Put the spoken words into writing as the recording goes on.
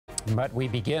But we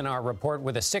begin our report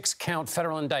with a 6-count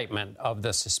federal indictment of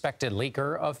the suspected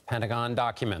leaker of Pentagon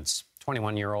documents.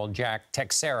 21-year-old Jack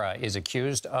Teixeira is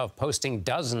accused of posting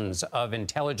dozens of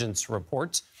intelligence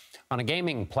reports on a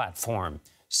gaming platform.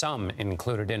 Some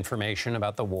included information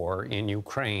about the war in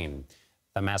Ukraine.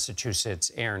 The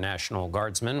Massachusetts Air National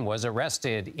Guardsman was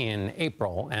arrested in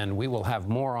April, and we will have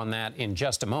more on that in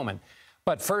just a moment.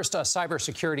 But first, a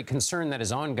cybersecurity concern that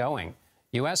is ongoing.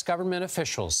 U.S. government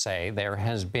officials say there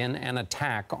has been an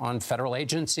attack on federal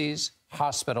agencies,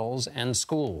 hospitals, and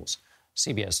schools.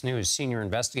 CBS News senior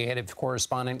investigative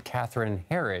correspondent Catherine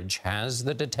Herridge has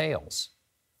the details.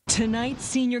 Tonight,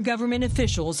 senior government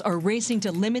officials are racing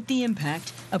to limit the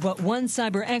impact of what one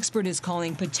cyber expert is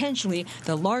calling potentially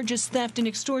the largest theft and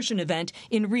extortion event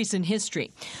in recent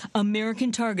history.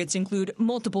 American targets include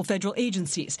multiple federal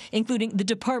agencies, including the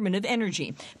Department of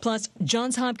Energy, plus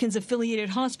Johns Hopkins affiliated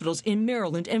hospitals in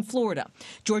Maryland and Florida,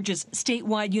 Georgia's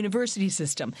statewide university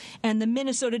system, and the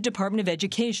Minnesota Department of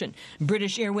Education.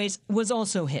 British Airways was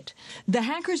also hit. The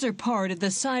hackers are part of the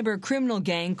cyber criminal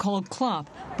gang called CLOP,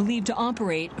 believed to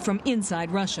operate from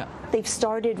inside Russia. They've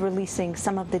started releasing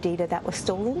some of the data that was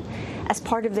stolen as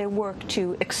part of their work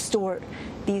to extort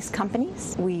these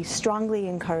companies. We strongly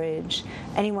encourage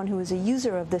anyone who is a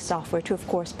user of this software to, of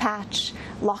course, patch,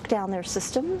 lock down their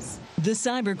systems. The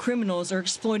cyber criminals are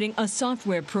exploiting a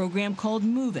software program called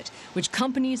Move It, which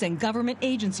companies and government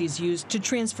agencies use to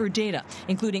transfer data,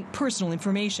 including personal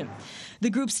information. The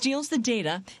group steals the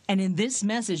data, and in this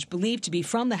message believed to be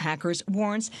from the hackers,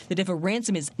 warns that if a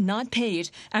ransom is not paid,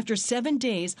 after 7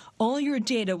 days, all your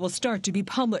data will start to be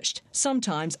published,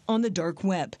 sometimes on the dark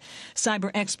web. Cyber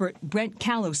expert Brent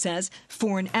Callow says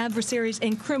foreign adversaries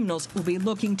and criminals will be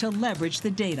looking to leverage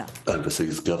the data.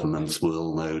 Overseas governments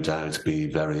will no doubt be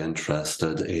very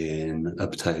interested in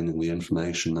obtaining the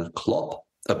information that CLOP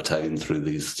obtained through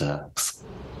these attacks.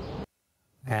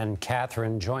 And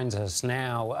Catherine joins us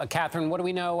now. Catherine, what do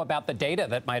we know about the data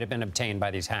that might have been obtained by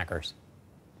these hackers?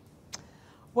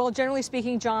 Well, generally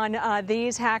speaking, John,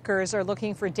 these hackers are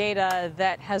looking for data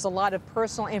that has a lot of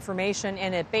personal information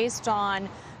in it based on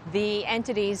the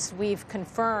entities we've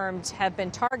confirmed have been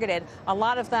targeted. A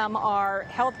lot of them are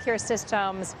healthcare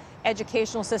systems,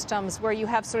 educational systems, where you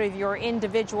have sort of your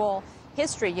individual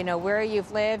history, you know, where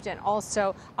you've lived, and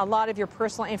also a lot of your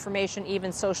personal information,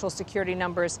 even social security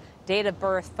numbers, date of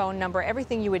birth, phone number,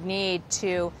 everything you would need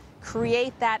to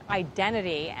create that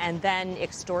identity and then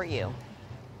extort you.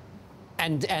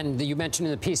 And you mentioned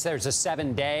in the piece there's a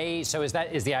 7-day. So is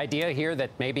the idea here that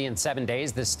maybe in 7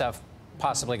 days this stuff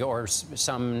possibly, or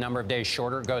some number of days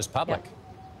shorter, goes public? Yep.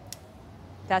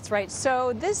 That's right.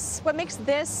 So what makes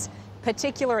this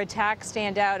particular attack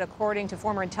stand out, according to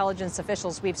former intelligence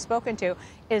officials we've spoken to,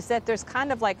 is that there's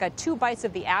kind of like a 2 bites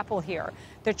of the apple here.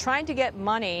 They're trying to get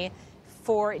money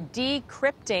for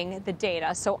decrypting the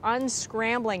data, so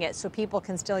unscrambling it so people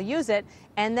can still use it,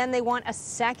 and then they want a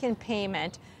second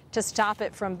payment to stop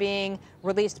it from being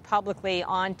released publicly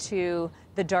onto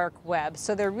the dark web.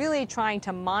 So they're really trying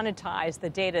to monetize the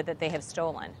data that they have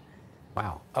stolen.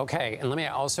 Wow. Okay. And let me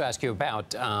also ask you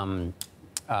about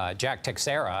Jack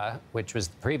Teixeira, which was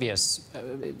the previous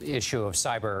issue of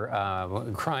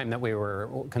cyber crime that we were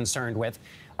concerned with,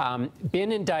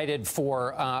 been indicted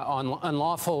for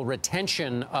unlawful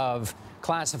retention of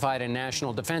classified and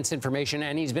national defense information,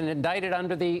 and he's been indicted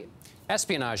under the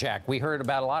Espionage Act. We heard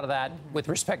about a lot of that with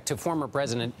respect to former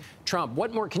President Trump.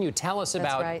 What more can you tell us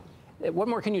about? That's right. What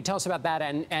more can you tell us about that?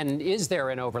 And is there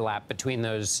an overlap between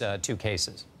those 2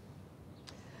 cases?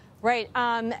 Right.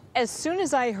 As soon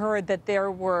as I heard that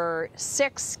there were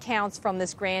 6 counts from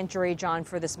this grand jury, John,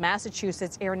 for this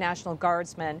Massachusetts Air National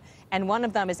Guardsman, and one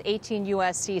of them is 18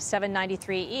 U.S.C.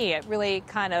 793E, it really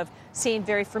kind of seemed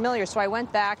very familiar. So I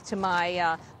went back to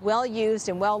my well-used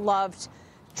and well-loved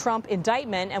Trump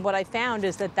indictment, and what I found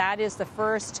is that that is the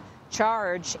first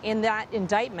charge in that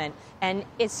indictment, and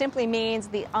it simply means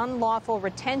the unlawful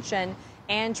retention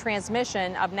and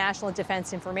transmission of national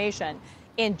defense information.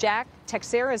 In Jack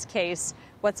Teixeira's case,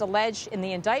 what's alleged in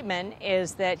the indictment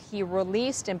is that he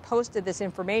released and posted this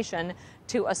information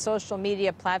to a social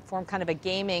media platform, kind of a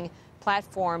gaming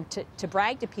platform, to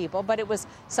brag to people, but it was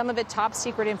some of it top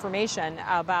secret information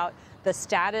about the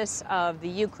status of the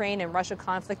Ukraine and Russia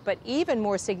conflict, but even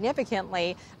more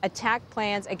significantly, attack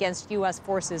plans against U.S.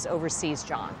 forces overseas,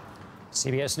 John.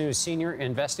 CBS News senior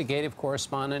investigative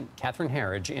correspondent Catherine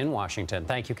Herridge in Washington.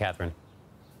 Thank you, Catherine.